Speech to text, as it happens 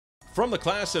From the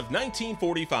class of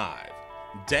 1945,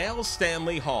 Dale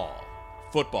Stanley Hall.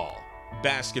 Football,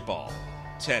 basketball,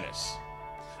 tennis.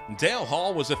 Dale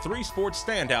Hall was a three-sport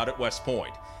standout at West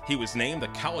Point. He was named the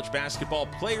College Basketball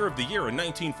Player of the Year in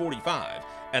 1945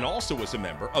 and also was a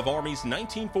member of Army's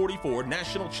 1944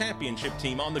 National Championship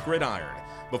team on the gridiron,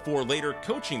 before later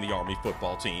coaching the Army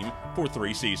football team for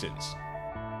 3 seasons.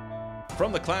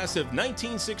 From the class of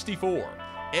 1964,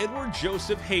 Edward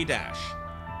Joseph Haydash.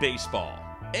 Baseball.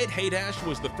 Ed Haydash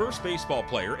was the first baseball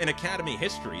player in Academy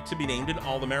history to be named an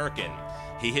All-American.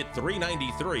 He hit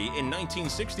 .393 in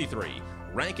 1963,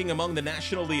 ranking among the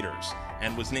national leaders,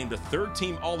 and was named a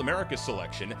third-team All-America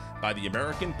selection by the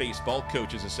American Baseball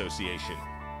Coaches Association.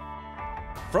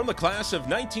 From the class of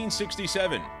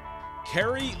 1967,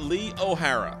 Kerry Lee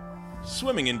O'Hara.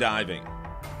 Swimming and diving.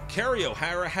 Kerry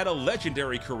O'Hara had a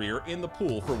legendary career in the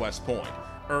pool for West Point,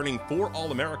 earning 4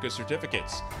 All-America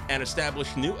certificates and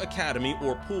established new academy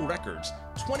or pool records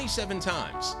 27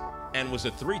 times, and was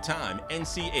a 3-time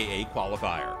NCAA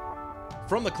qualifier.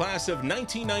 From the class of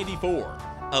 1994,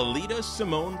 Alida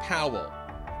Simone Powell.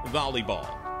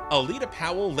 Volleyball. Alida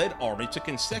Powell led Army to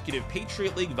consecutive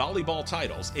Patriot League volleyball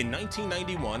titles in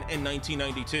 1991 and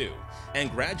 1992, and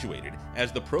graduated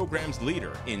as the program's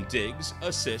leader in digs,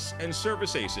 assists, and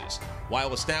service aces,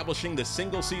 while establishing the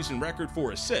single-season record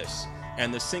for assists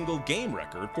and the single-game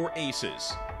record for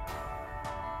aces.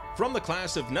 From the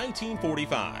class of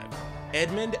 1945,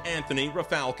 Edmund Anthony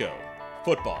Rafalco.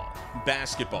 Football,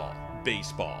 basketball,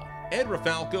 baseball. Ed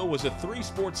Rafalco was a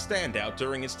 3-sport standout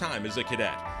during his time as a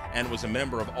cadet and was a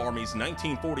member of Army's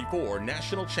 1944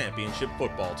 National Championship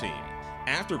football team.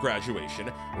 After graduation,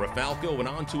 Rafalco went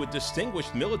on to a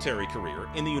distinguished military career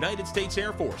in the United States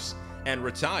Air Force and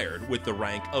retired with the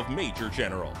rank of Major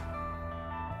General.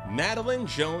 Madeline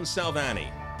Jones Salvani.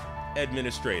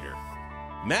 Administrator.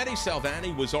 Maddie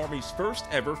Salvani was Army's first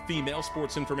ever female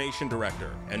sports information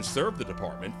director and served the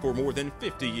department for more than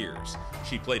 50 years.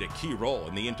 She played a key role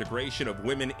in the integration of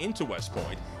women into West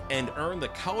Point and earned the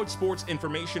College Sports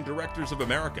Information Directors of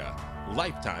America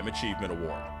Lifetime Achievement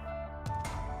Award.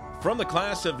 From the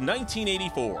class of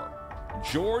 1984,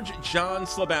 George John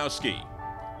Slabowski.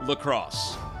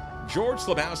 Lacrosse. George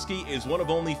Slabowski is one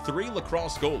of only 3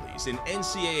 lacrosse goalies in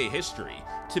NCAA history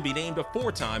to be named a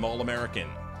 4-time All-American.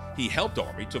 He helped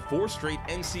Army to 4 straight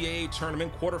NCAA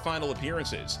tournament quarterfinal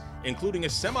appearances, including a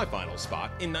semifinal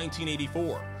spot in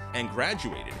 1984, and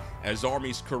graduated as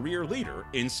Army's career leader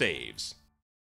in saves.